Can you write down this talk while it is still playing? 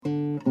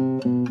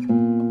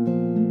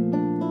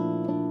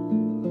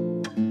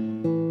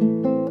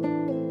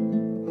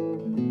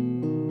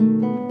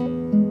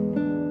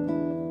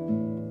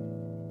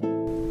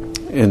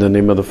In the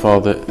name of the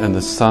Father, and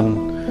the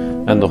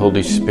Son, and the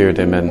Holy Spirit,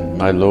 amen.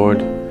 My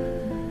Lord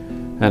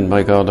and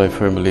my God, I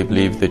firmly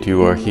believe that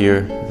you are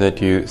here,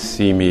 that you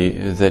see me,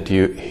 that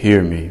you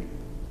hear me.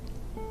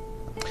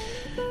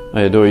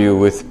 I adore you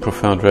with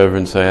profound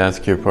reverence. I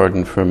ask your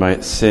pardon for my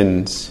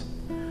sins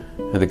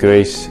and the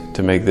grace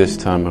to make this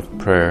time of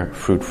prayer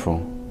fruitful.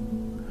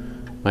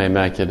 My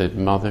Immaculate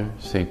Mother,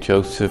 Saint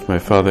Joseph, my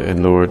Father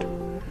and Lord,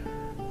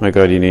 my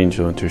guardian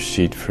angel,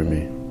 intercede for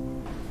me.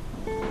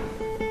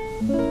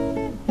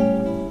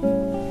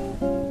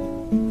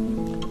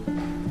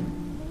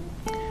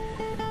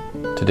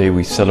 Today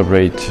we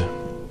celebrate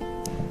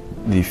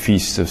the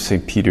feasts of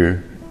St.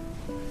 Peter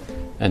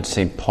and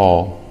St.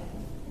 Paul.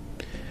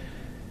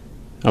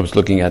 I was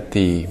looking at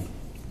the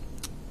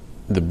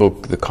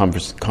book, The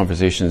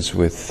Conversations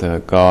with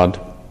God,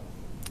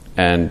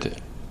 and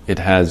it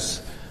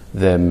has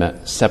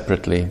them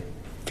separately,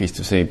 Feast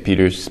of St.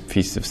 Peter's,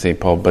 Feast of St.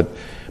 Paul, but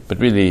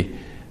really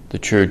the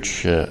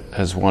Church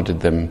has wanted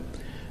them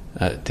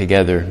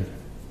together.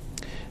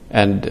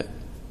 And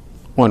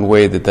one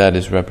way that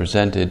is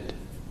represented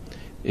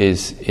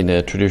is in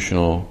a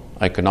traditional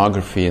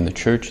iconography in the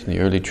Church. In the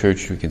early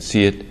Church we can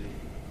see it,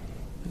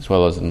 as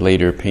well as in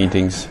later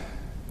paintings.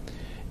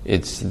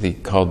 It's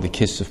called the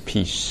Kiss of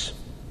Peace.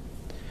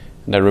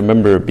 And I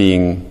remember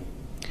being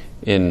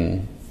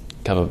in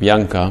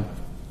Capabianca.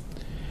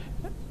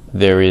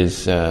 There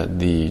is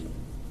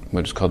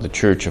what is called the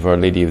Church of Our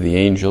Lady of the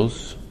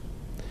Angels,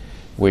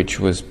 which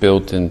was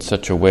built in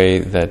such a way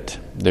that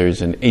there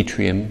is an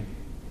atrium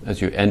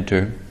as you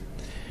enter,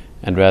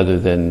 and rather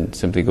than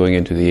simply going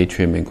into the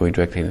atrium and going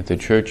directly into the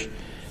church,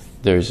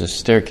 there's a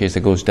staircase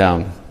that goes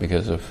down.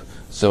 Because of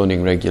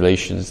zoning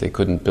regulations, they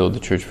couldn't build the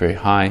church very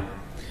high,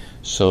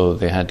 so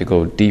they had to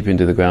go deep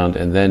into the ground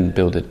and then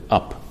build it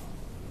up.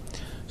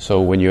 So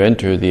when you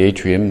enter the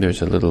atrium,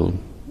 there's a little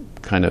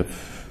kind of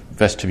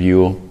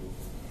vestibule.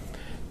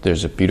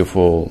 There's a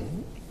beautiful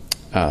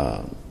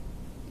sort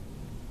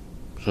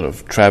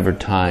of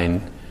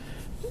travertine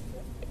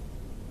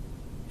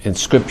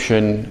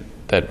inscription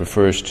that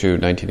refers to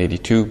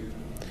 1982,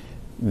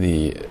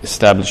 the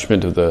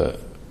establishment of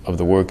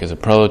the work as a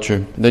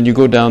prelature. Then you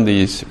go down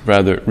these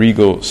rather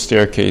regal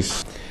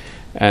staircase,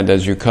 and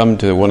as you come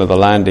to one of the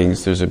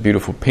landings, there's a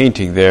beautiful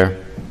painting there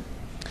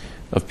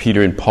of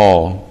Peter and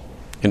Paul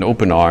in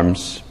open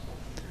arms,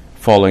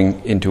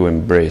 falling into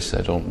embrace.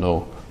 I don't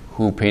know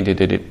who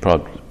painted it,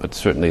 but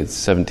certainly it's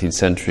 17th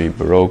century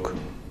Baroque.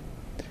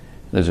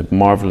 There's a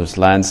marvelous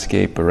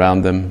landscape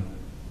around them,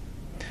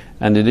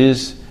 and it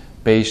is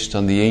based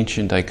on the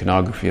ancient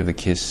iconography of the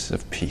Kiss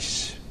of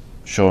Peace,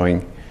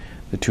 showing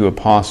the two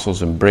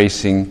apostles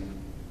embracing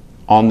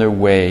on their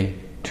way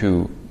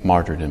to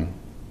martyrdom.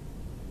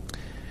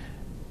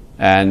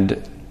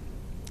 And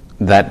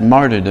that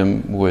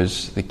martyrdom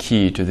was the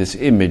key to this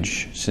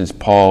image. Since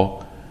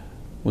Paul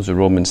was a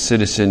Roman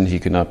citizen, he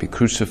could not be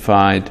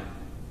crucified,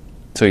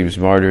 so he was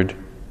martyred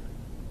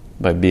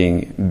by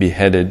being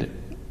beheaded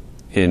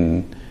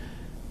in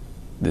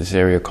this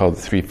area called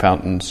the Three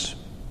Fountains.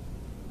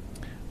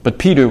 But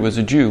Peter was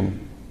a Jew,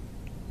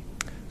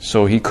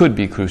 so he could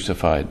be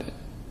crucified.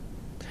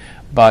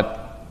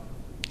 But,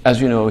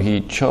 as you know,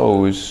 he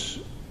chose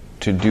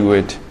to do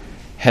it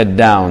head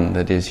down.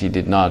 That is, he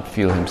did not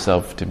feel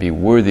himself to be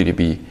worthy to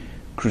be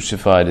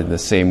crucified in the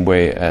same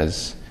way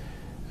as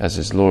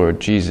his Lord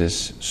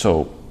Jesus.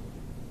 So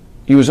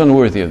he was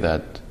unworthy of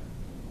that.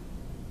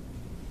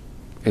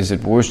 Is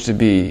it worse to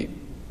be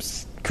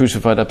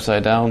crucified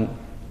upside down?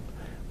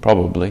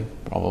 Probably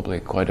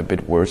quite a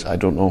bit worse. I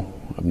don't know.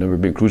 I've never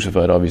been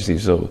crucified, obviously,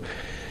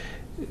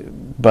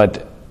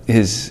 but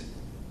his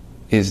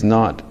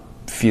not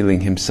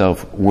feeling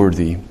himself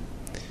worthy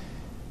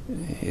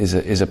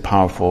is a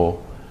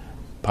powerful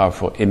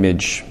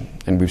image,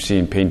 and we've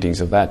seen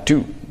paintings of that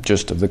too.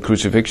 Just of the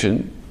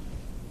crucifixion,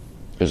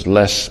 there's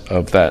less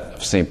of that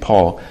of St.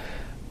 Paul,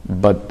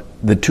 but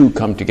the two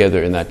come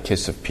together in that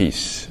kiss of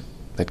peace,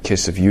 that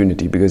kiss of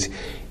unity, because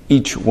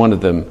each one of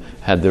them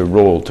had their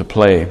role to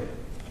play.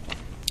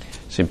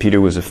 St.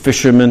 Peter was a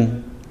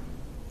fisherman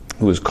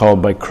who was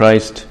called by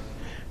Christ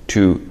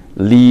to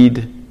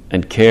lead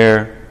and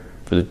care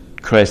for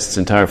Christ's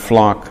entire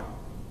flock,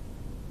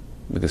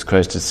 because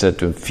Christ had said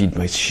to him, "Feed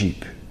my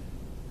sheep."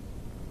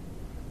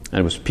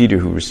 And it was Peter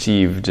who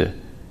received a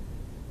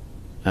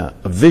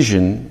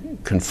vision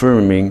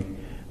confirming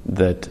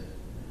that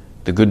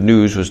the good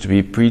news was to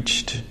be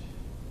preached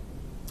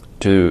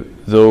to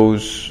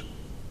those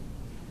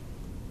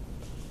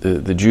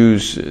the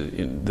Jews,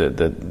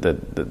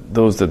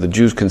 those that the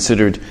Jews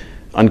considered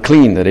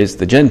unclean, that is,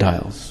 the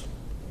Gentiles,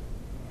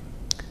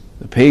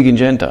 the pagan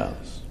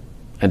Gentiles.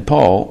 And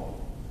Paul,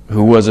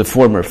 who was a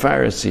former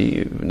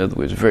Pharisee, in other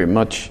words, very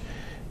much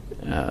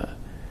a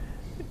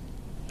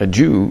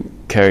Jew,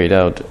 carried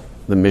out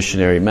the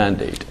missionary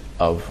mandate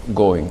of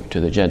going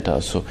to the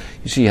Gentiles. So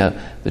you see how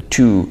the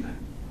two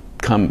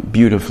come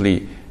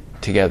beautifully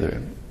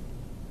together.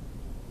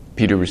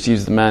 Peter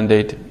receives the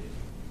mandate,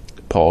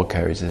 Paul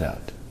carries it out.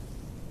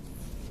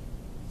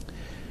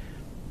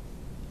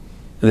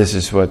 This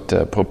is what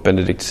Pope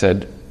Benedict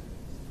said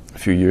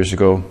few years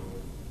ago,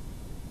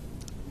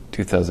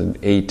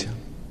 2008.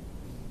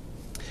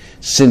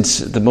 Since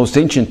the most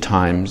ancient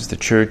times, the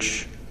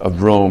Church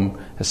of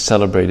Rome has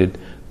celebrated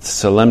the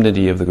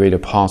solemnity of the great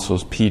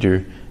apostles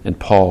Peter and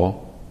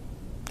Paul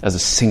as a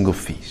single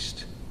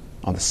feast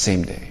on the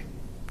same day,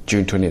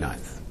 June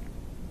 29th.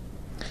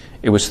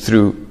 It was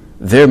through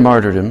their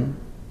martyrdom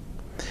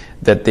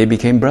that they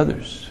became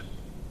brothers.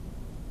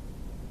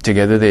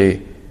 Together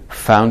they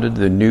founded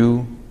the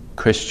new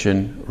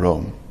Christian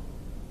Rome.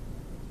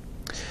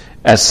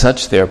 As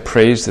such, they are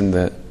praised in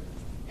the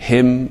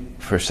hymn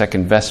for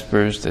Second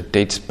Vespers that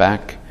dates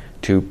back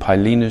to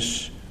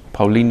Paulinus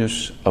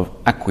of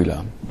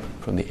Aquila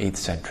from the 8th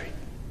century.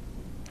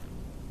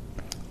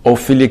 O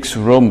Felix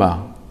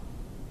Roma,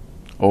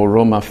 O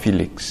Roma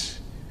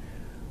Felix,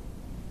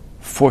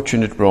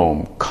 fortunate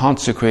Rome,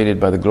 consecrated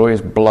by the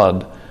glorious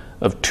blood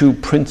of two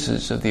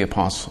princes of the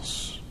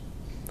apostles,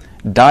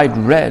 dyed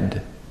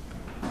red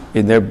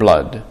in their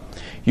blood,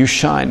 you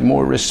shine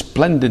more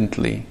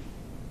resplendently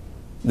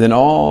than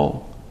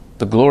all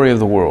the glory of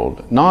the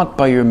world, not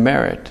by your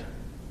merit,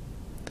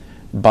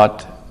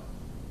 but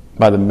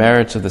by the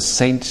merits of the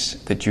saints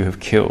that you have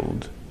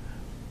killed,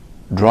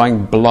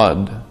 drawing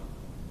blood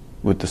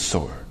with the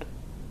sword.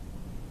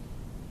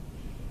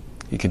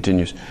 He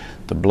continues,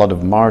 the blood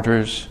of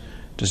martyrs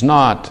does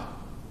not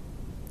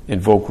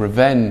invoke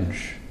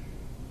revenge,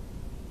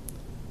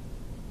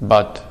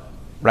 but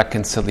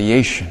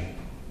reconciliation.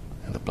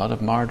 And the blood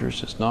of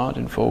martyrs does not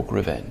invoke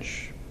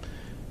revenge,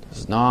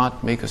 does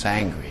not make us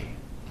angry.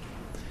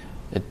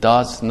 It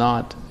does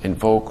not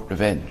invoke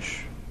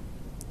revenge.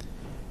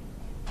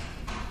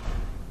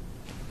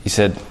 He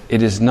said,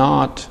 it is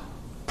not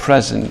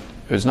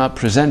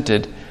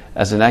presented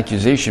as an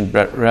accusation,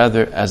 but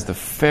rather as the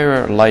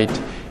fairer light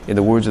in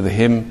the words of the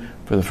hymn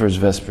for the first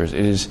Vespers.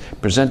 It is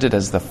presented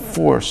as the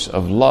force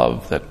of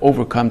love that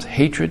overcomes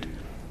hatred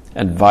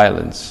and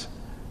violence,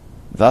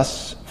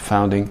 thus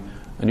founding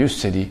a new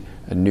city,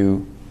 a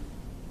new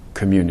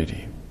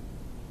community.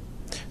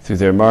 Through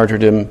their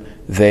martyrdom,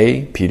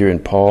 they, Peter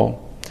and Paul,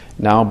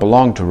 now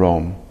belong to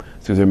Rome.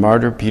 Through their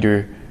martyr,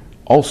 Peter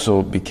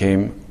also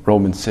became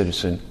Roman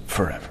citizen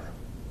forever.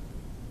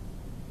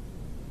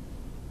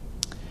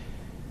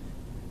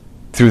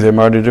 Through their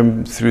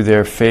martyrdom, through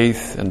their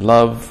faith and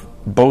love,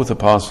 both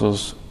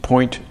apostles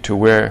point to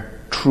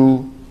where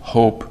true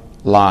hope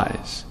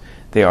lies.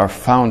 They are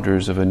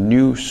founders of a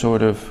new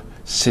sort of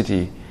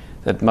city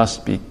that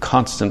must be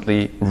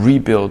constantly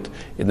rebuilt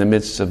in the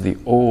midst of the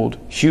old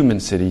human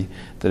city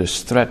that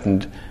is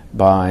threatened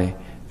by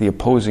the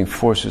opposing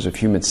forces of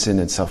human sin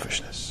and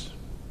selfishness.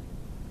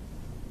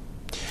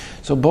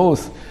 So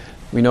both,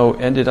 we know,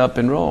 ended up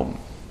in Rome.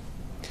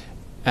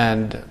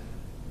 And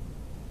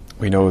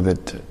we know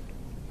that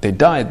they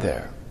died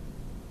there.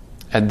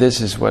 And this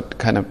is what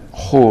kind of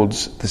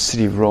holds the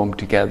city of Rome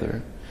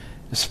together.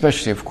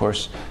 Especially, of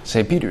course,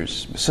 St.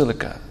 Peter's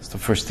Basilica. It's the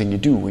first thing you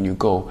do when you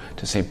go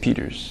to St.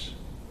 Peter's.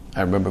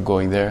 I remember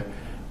going there.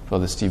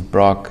 Father Steve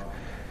Brock,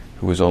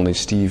 who was only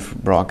Steve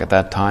Brock at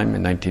that time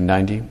in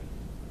 1990,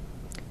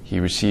 he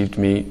received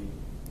me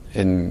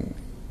in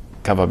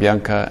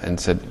Cavabianca and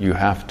said, you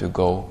have to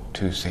go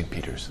to St.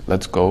 Peter's.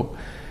 Let's go.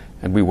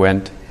 And we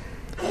went.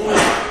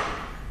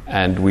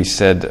 And we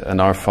said an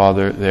Our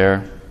Father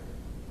there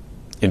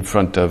in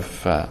front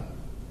of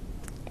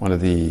one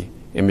of the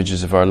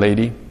images of Our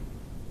Lady.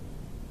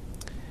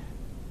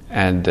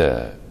 And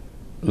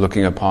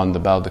looking upon the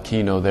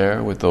baldacchino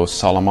there with those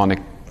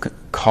Solomonic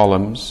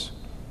columns.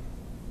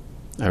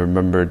 I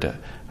remembered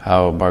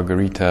how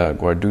Margherita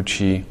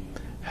Guarducci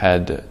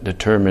had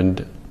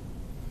determined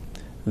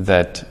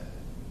that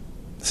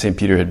St.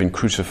 Peter had been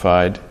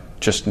crucified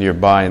just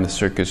nearby in the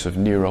circus of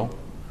Nero,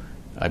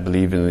 I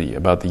believe in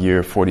about the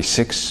year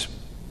 46,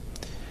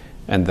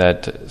 and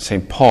that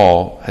St.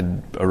 Paul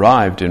had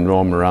arrived in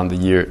Rome around the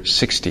year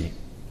 60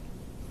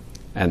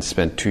 and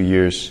spent 2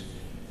 years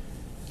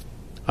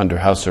under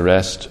house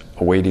arrest,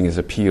 awaiting his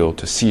appeal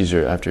to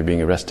Caesar after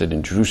being arrested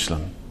in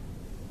Jerusalem.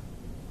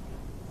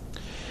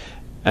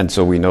 And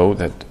so we know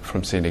that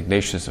from St.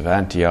 Ignatius of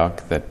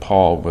Antioch that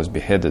Paul was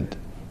beheaded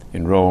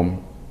in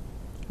Rome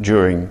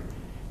during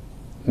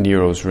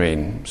Nero's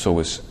reign. So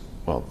was,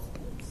 well,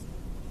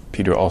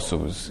 Peter also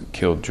was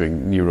killed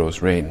during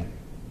Nero's reign.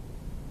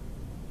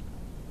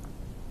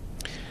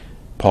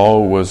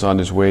 Paul was on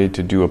his way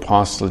to do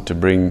apostolate, to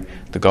bring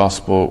the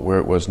gospel where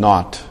it was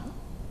not,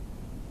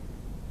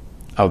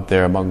 out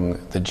there among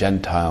the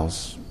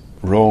Gentiles.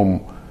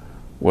 Rome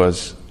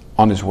was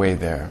on his way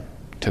there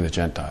to the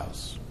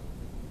Gentiles.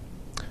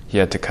 He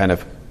had to kind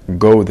of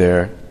go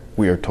there,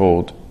 we are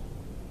told,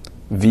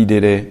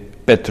 videre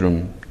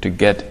Petrum, to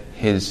get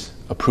his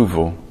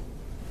approval.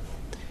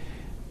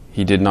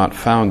 He did not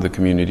found the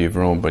community of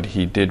Rome, but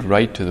he did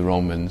write to the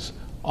Romans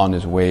on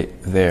his way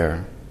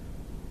there.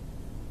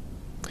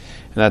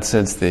 In that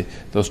sense,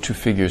 those two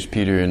figures,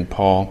 Peter and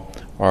Paul,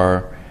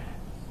 are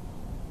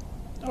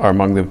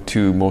among the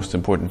two most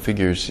important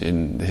figures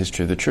in the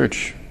history of the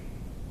Church.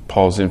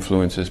 Paul's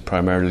influence is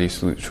primarily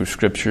through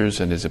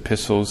scriptures and his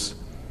epistles.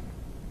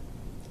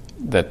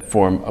 that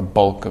form a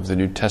bulk of the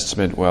New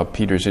Testament, while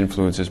Peter's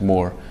influence is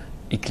more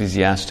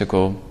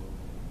ecclesiastical.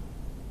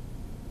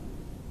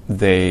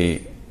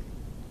 They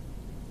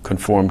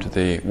conform to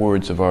the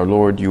words of our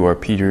Lord, "You are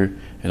Peter,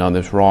 and on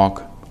this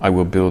rock I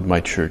will build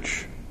my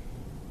church."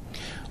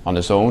 On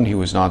his own, he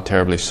was not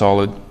terribly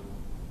solid,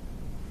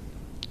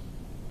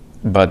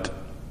 but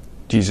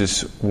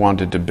Jesus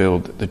wanted to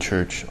build the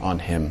church on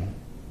him.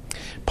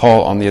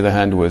 Paul, on the other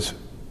hand, was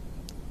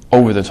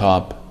over the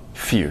top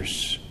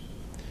fierce,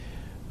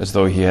 as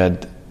though he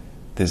had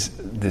this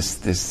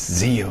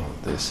zeal,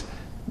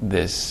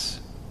 this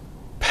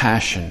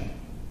passion.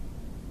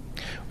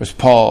 Whereas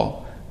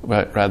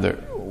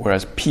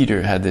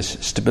Peter had this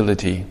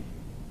stability,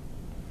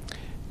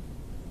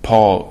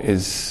 Paul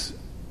is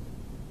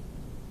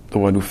the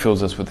one who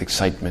fills us with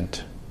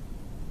excitement.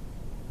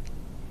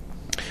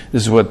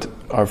 This is what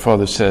our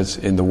Father says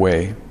in the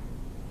Way.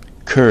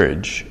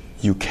 "Courage,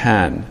 you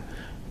can.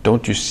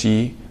 Don't you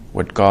see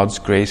what God's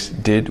grace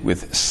did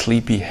with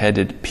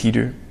sleepy-headed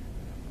Peter,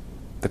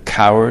 the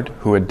coward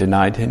who had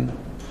denied him,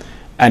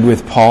 and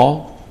with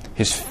Paul,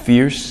 his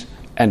fierce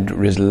and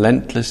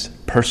relentless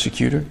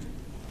persecutor?"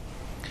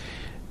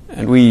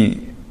 And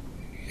we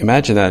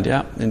imagine that,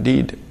 yeah,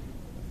 indeed.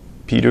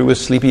 Peter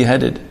was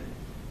sleepy-headed.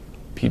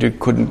 Peter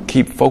couldn't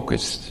keep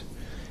focused.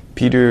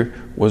 Peter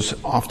was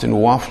often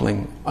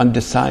waffling,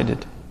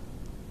 undecided.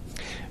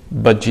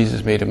 But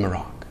Jesus made him a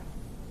rock.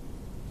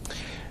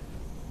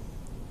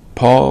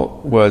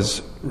 Paul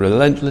was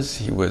relentless.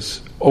 He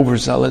was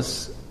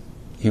overzealous.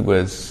 He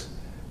was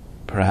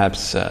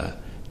perhaps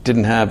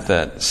didn't have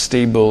that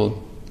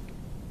stable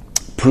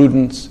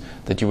prudence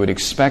that you would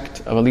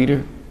expect of a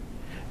leader.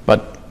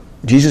 But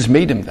Jesus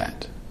made him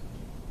that.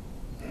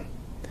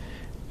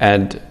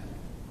 And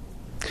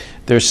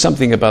there's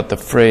something about the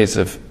phrase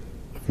of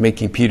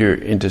making Peter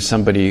into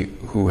somebody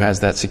who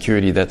has that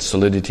security, that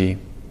solidity,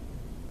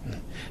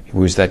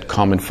 who is that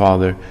common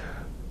Father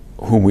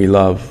whom we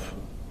love.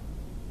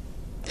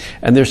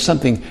 And there's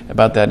something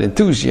about that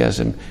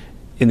enthusiasm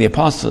in the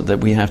apostle that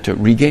we have to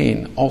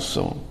regain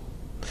also.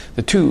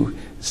 The two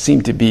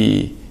seem to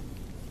be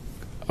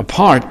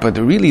apart, but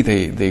really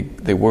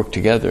they work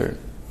together.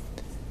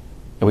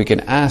 And we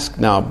can ask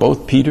now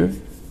both Peter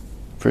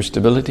for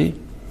stability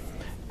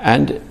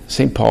and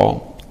St.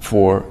 Paul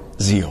for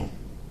zeal.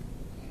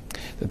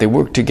 That they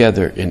work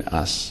together in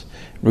us,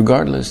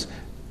 regardless,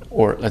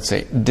 or let's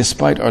say,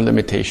 despite our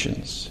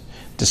limitations,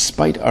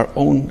 despite our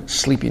own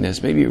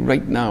sleepiness. Maybe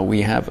right now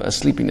we have a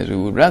sleepiness. We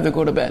would rather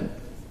go to bed.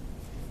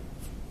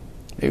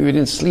 Maybe we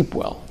didn't sleep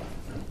well.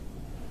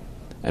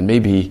 And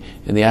maybe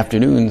in the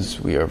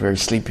afternoons we are very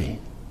sleepy.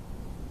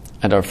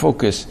 And our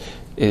focus,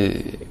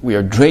 we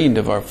are drained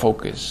of our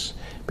focus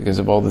because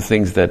of all the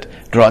things that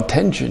draw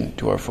attention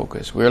to our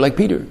focus. We are like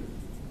Peter.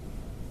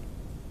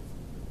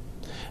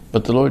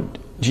 But the Lord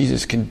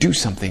Jesus can do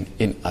something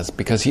in us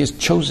because he has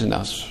chosen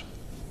us.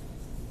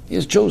 He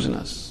has chosen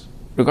us,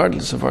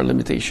 regardless of our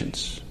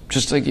limitations.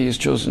 Just like he has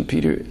chosen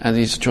Peter and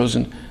he's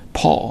chosen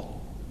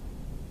Paul.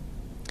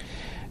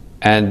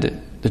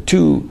 And the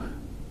two,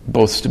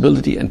 both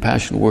stability and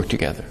passion, work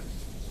together.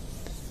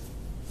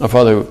 Our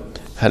Father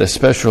had a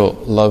special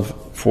love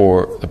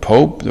for the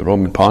Pope, the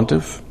Roman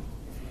Pontiff,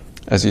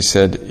 as he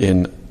said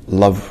in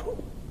Love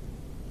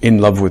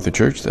with the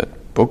Church,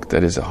 that book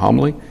that is a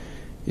homily.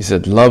 He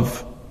said,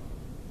 "Love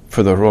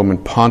for the Roman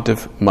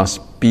Pontiff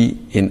must be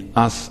in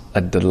us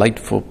a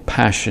delightful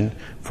passion,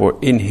 for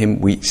in him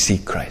we see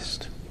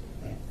Christ."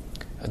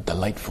 A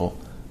delightful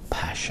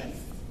passion.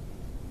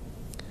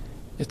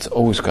 It's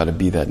always got to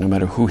be that, no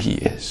matter who he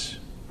is.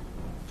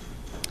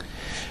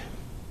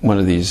 One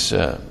of these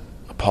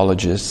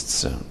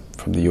apologists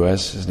from the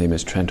U.S., his name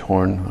is Trent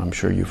Horn, I'm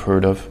sure you've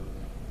heard of.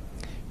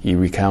 He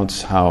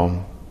recounts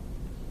how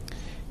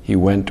he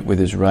went with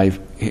his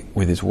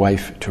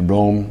wife to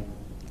Rome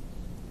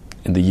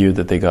in the year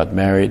that they got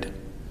married,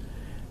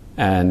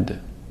 and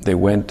they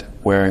went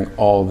wearing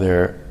all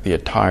the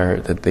attire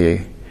that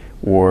they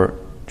wore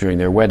during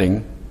their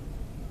wedding.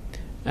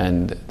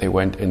 And they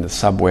went in the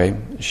subway.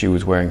 She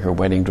was wearing her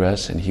wedding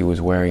dress and he was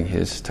wearing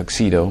his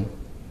tuxedo.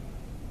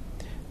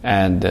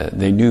 And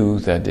they knew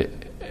that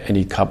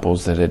any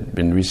couples that had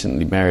been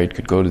recently married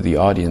could go to the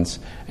audience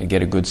and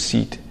get a good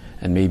seat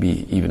and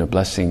maybe even a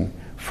blessing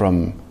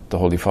from the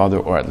Holy Father,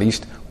 or at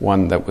least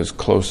one that was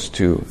close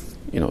to,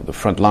 the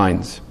front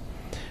lines.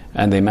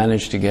 And they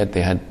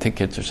had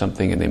tickets or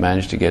something, and they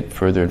managed to get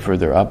further and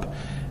further up.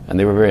 And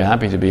they were very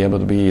happy to be able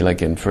to be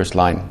like in first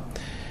line.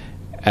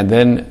 And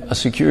then a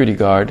security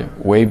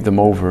guard waved them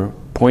over,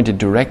 pointed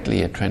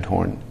directly at Trent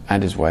Horn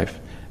and his wife,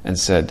 and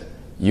said,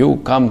 "You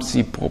come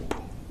see Pope.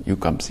 You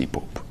come see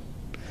Pope."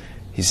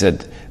 He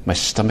said, "My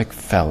stomach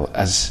fell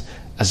as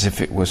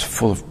if it was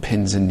full of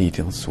pins and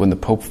needles when the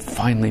Pope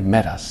finally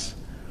met us.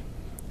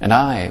 And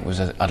I was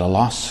at a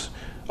loss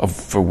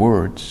for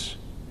words.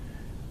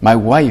 My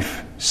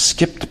wife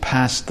skipped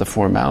past the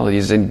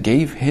formalities and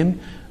gave him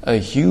a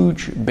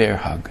huge bear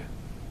hug,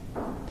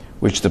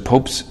 which the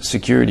Pope's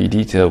security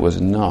detail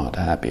was not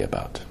happy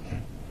about,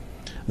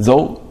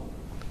 though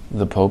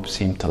the Pope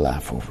seemed to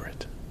laugh over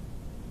it."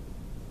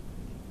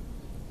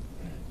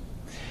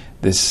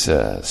 this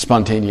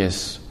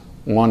spontaneous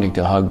wanting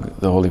to hug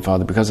the Holy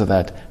Father because of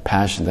that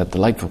passion, that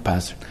delightful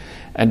passion.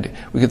 And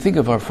we can think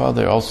of our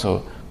Father also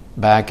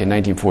back in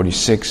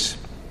 1946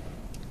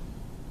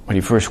 when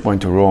he first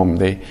went to Rome.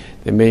 They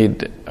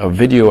made a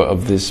video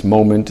of this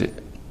moment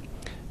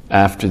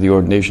after the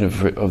ordination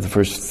of the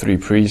first three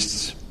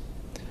priests,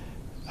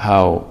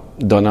 how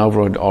Don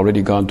Alvaro had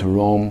already gone to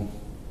Rome,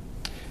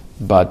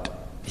 but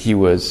he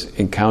was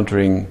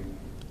encountering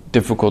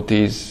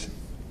difficulties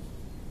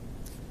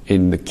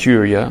in the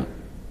Curia,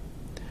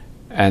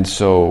 and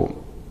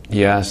so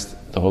he asked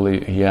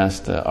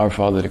our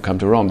Father to come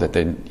to Rome, that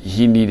then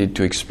he needed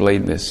to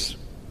explain this.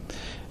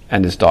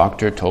 And his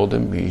doctor told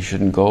him he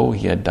shouldn't go.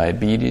 He had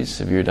diabetes,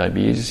 severe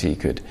diabetes. He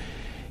could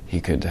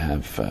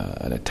have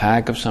an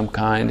attack of some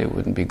kind. It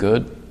wouldn't be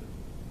good.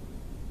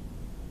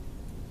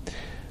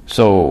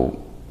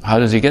 So how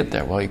does he get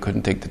there? Well, he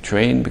couldn't take the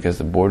train because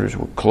the borders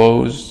were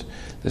closed.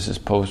 This is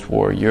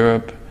post-war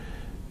Europe.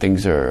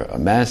 Things are a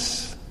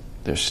mess.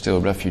 There's still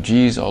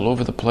refugees all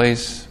over the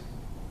place.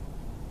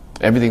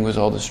 Everything was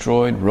all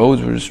destroyed.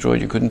 Roads were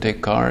destroyed. You couldn't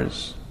take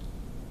cars.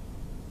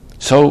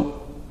 So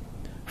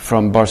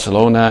from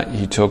Barcelona,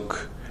 he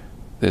took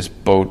this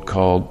boat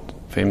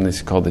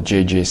famously called the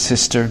JJ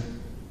Sister.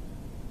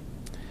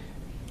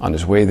 On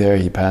his way there,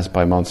 he passed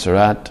by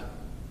Montserrat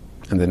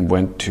and then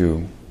went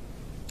to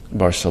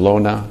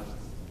Barcelona,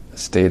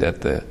 stayed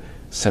at the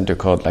center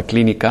called La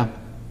Clínica,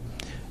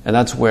 and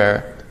that's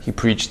where he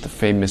preached the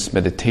famous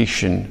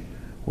meditation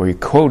where he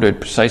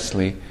quoted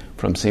precisely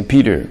from St.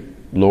 Peter,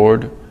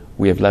 "Lord,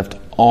 we have left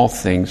all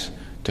things,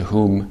 to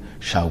whom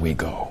shall we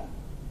go?"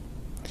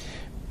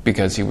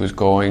 Because he was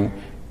going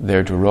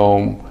there to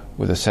Rome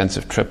with a sense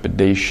of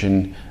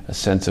trepidation, a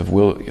sense of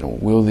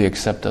will they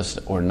accept us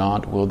or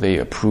not? Will they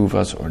approve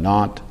us or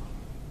not?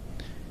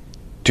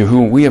 To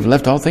whom we have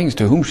left all things,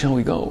 to whom shall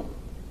we go?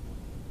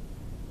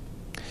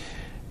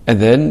 And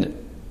then,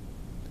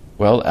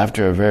 well,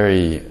 after a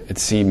very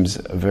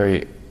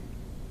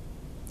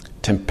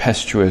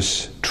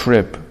tempestuous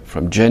trip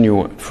from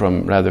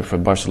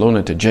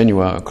Barcelona to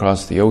Genoa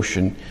across the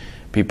ocean,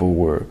 people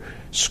were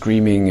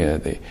screaming.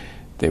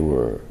 They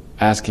were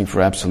asking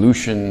for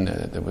absolution.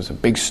 There was a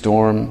big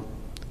storm,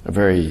 a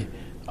very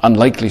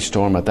unlikely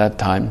storm at that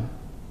time.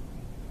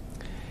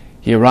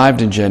 He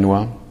arrived in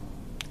Genoa,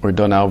 where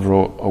Don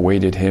Alvaro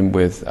awaited him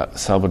with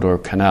Salvador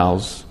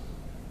Canals,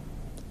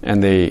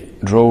 and they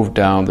drove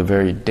down the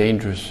very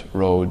dangerous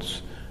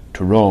roads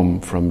to Rome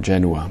from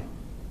Genoa.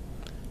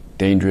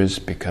 Dangerous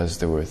because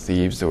there were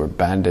thieves, there were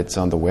bandits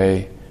on the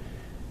way.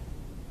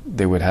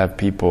 They would have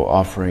people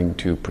offering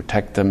to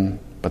protect them,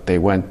 but they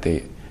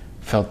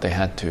felt they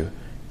had to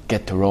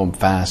get to Rome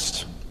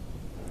fast.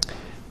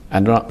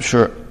 I'm not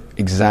sure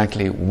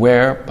exactly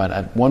where, but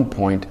at one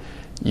point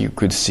you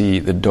could see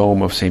the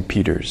dome of St.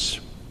 Peter's.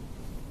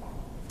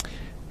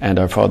 And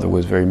our Father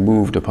was very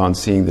moved upon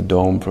seeing the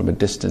dome from a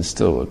distance,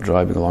 still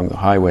driving along the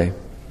highway.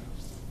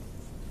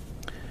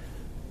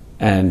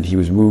 And he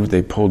was moved.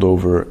 They pulled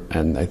over,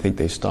 and I think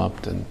they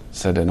stopped and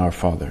said, "In Our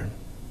Father."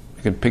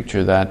 You can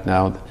picture that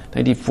now,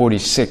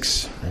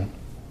 1946. Right?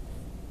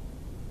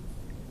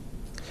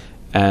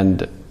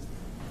 And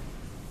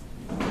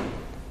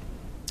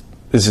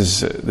this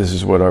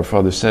is what our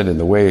Father said in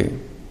the way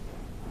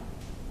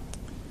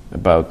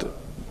about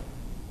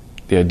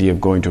the idea of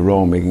going to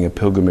Rome, making a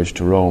pilgrimage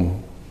to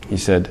Rome. He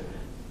said,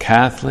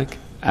 "Catholic,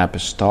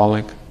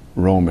 Apostolic,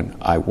 Roman.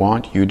 I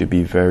want you to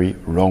be very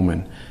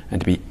Roman and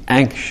to be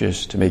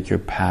anxious to make your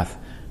path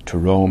to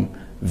Rome,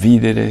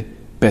 videre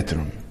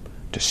Petrum,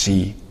 to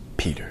see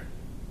Peter."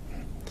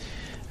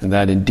 And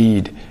that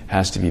indeed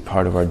has to be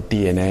part of our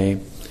DNA,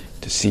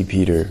 to see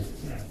Peter.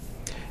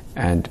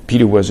 And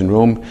Peter was in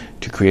Rome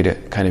to create a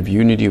kind of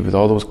unity with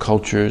all those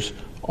cultures,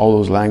 all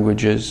those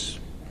languages.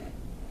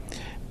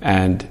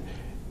 And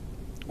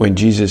when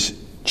Jesus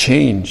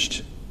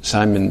changed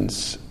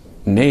Simon's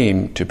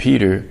name to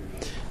Peter,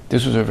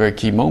 this was a very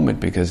key moment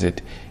because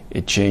it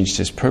changed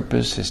his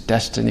purpose, his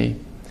destiny.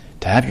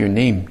 To have your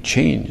name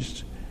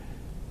changed,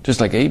 just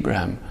like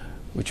Abraham,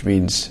 which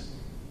means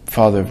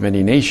father of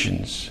many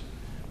nations.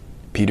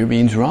 Peter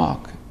means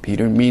rock.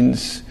 Peter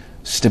means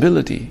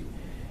stability.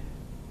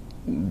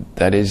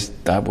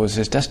 That was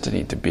his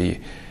destiny, to be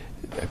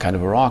a kind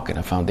of a rock and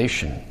a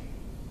foundation.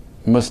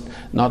 We must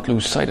not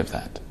lose sight of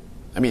that.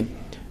 I mean,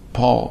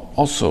 Paul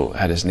also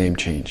had his name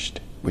changed,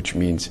 which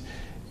means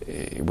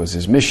it was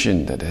his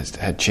mission that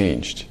had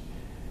changed.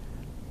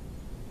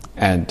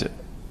 And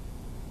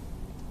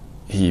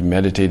he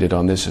meditated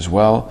on this as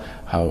well,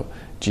 how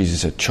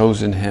Jesus had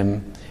chosen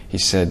him. He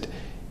said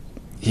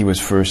he was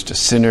first a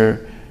sinner,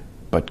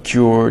 but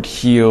cured,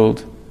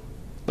 healed,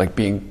 like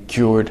being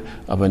cured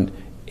of an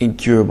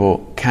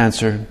incurable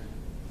cancer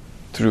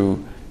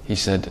through, he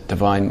said,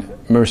 divine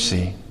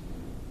mercy.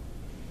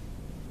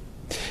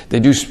 They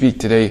do speak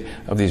today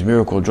of these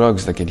miracle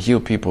drugs that can heal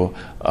people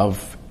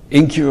of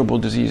incurable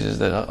diseases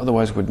that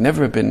otherwise would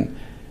never have been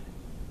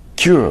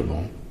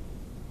curable.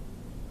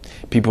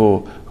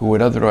 People who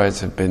would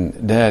otherwise have been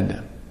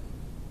dead,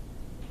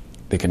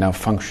 they can now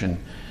function.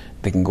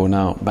 They can go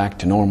now back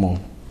to normal.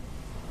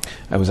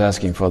 I was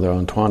asking Father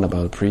Antoine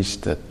about a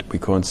priest that we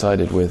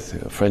coincided with,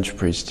 a French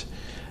priest,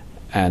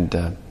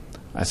 and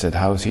I said,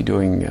 how is he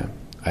doing?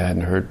 I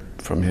hadn't heard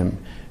from him.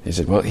 He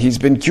said, well, he's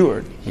been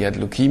cured. He had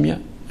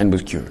leukemia and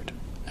was cured,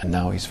 and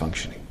now he's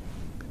functioning.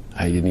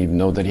 I didn't even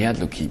know that he had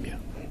leukemia.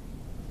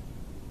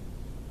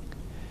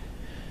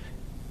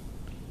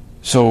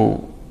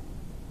 So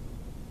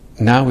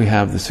now we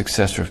have the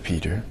successor of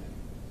Peter,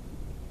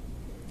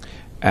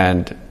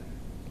 and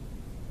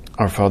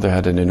our Father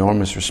had an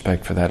enormous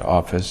respect for that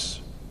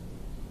office,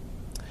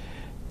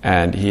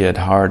 and he had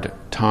hard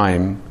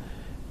time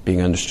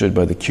being understood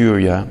by the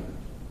Curia,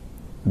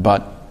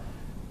 but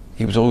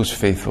he was always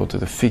faithful to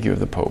the figure of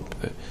the Pope,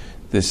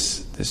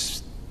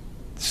 this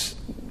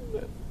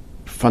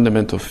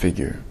fundamental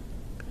figure.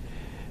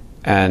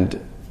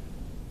 And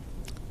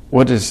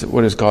what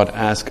does God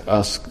ask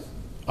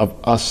of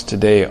us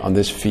today on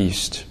this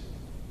feast?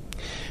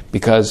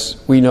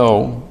 Because we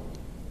know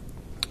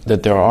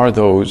that there are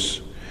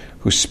those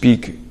who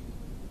speak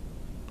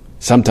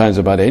sometimes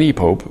about any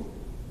pope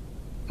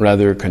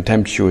rather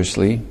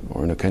contemptuously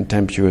or in a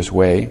contemptuous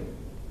way.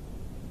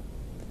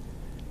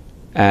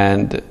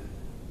 And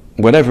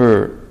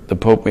whatever the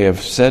Pope may have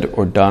said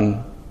or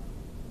done,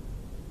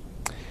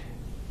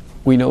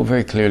 we know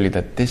very clearly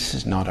that this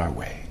is not our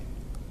way.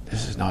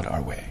 This is not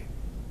our way.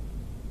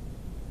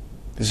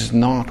 This is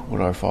not what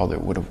our Father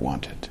would have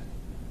wanted.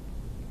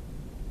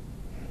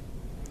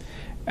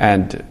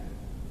 And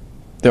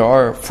there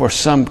are, for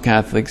some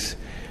Catholics,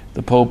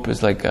 the Pope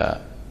is like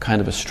a kind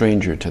of a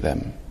stranger to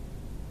them,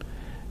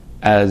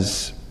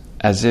 as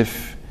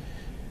if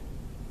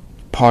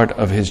part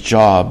of his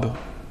job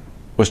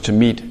was to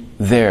meet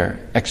their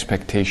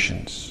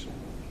expectations,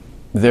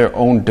 their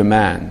own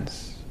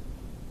demands.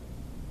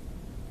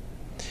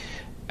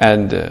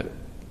 And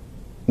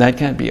that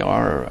can't be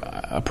our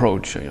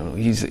approach. You know,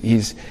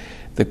 he's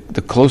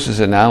the closest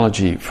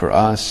analogy for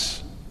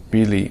us,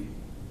 really,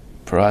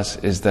 for us,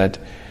 is that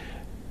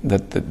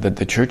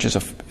the Church is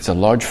a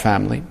large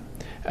family,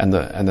 and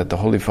that the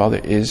Holy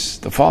Father is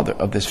the father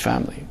of this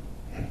family.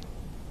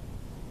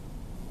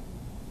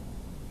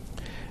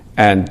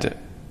 And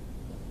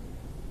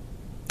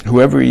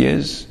whoever he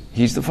is,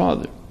 he's the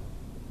Father.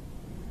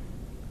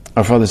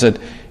 Our Father said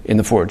in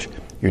the Forge,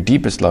 your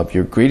deepest love,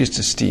 your greatest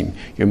esteem,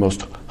 your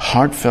most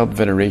heartfelt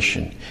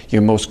veneration,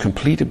 your most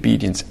complete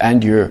obedience,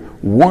 and your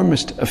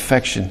warmest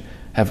affection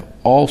have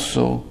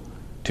also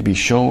to be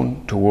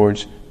shown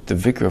towards the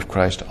Vicar of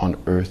Christ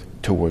on earth,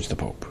 towards the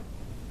Pope.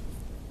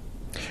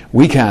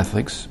 We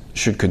Catholics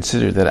should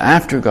consider that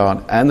after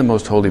God and the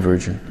Most Holy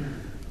Virgin,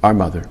 our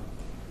Mother,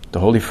 the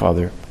Holy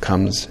Father,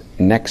 comes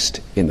next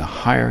in the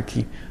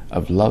hierarchy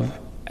of love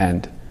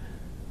and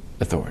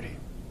authority.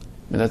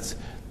 And that's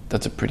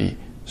a pretty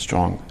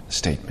strong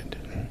statement.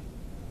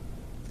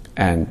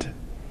 And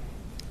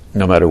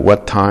no matter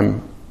what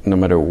time, no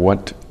matter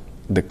what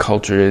the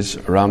culture is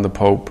around the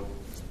Pope,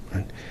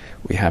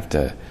 we have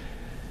to.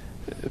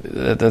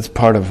 That's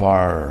part of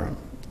our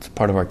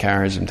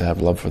charism, to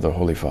have love for the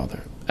Holy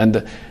Father.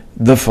 And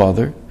the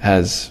Father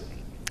has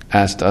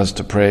asked us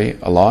to pray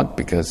a lot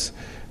because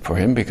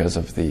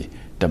of the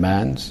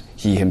demands.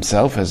 He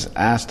himself has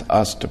asked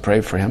us to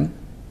pray for him.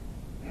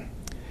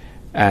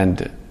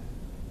 And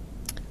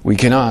we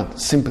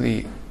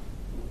simply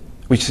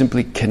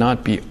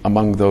cannot be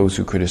among those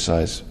who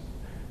criticize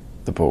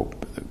the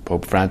Pope,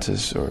 Pope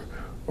Francis or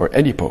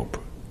any Pope.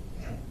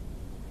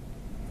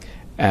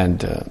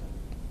 And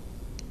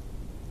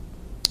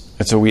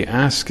so we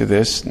ask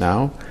this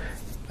now,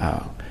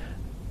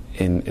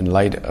 in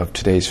light of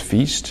today's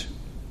feast,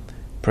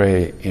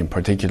 pray in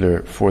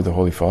particular for the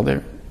Holy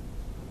Father,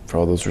 for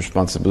all those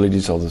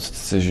responsibilities, all those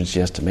decisions he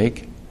has to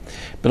make,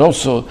 but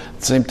also at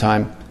the same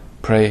time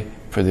pray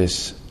for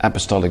this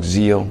apostolic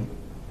zeal,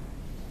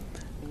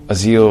 a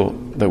zeal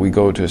that we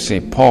go to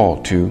St.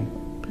 Paul to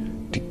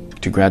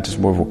grant us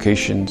more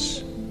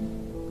vocations,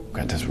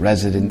 grant us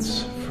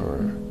residence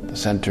for the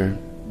center,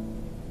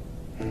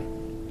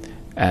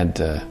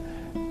 and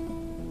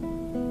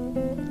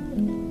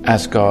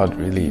ask God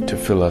really to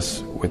fill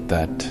us with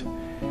that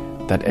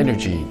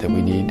energy that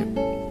we need,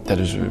 that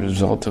is a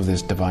result of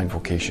this divine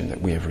vocation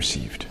that we have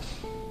received.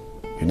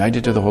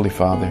 United to the Holy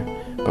Father,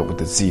 but with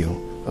the zeal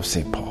of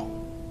St. Paul.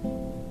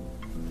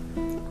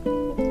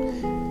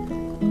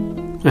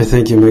 I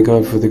thank you, my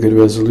God, for the good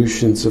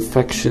resolutions,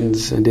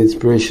 affections, and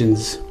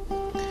inspirations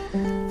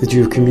that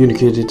you have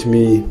communicated to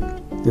me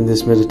in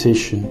this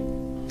meditation.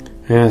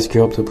 I ask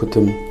your help to put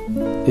them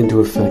into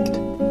effect.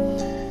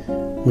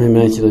 My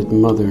Immaculate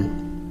Mother,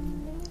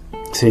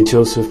 Saint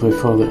Joseph, my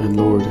Father and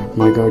Lord,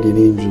 my guardian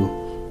angel,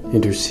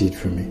 intercede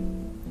for me.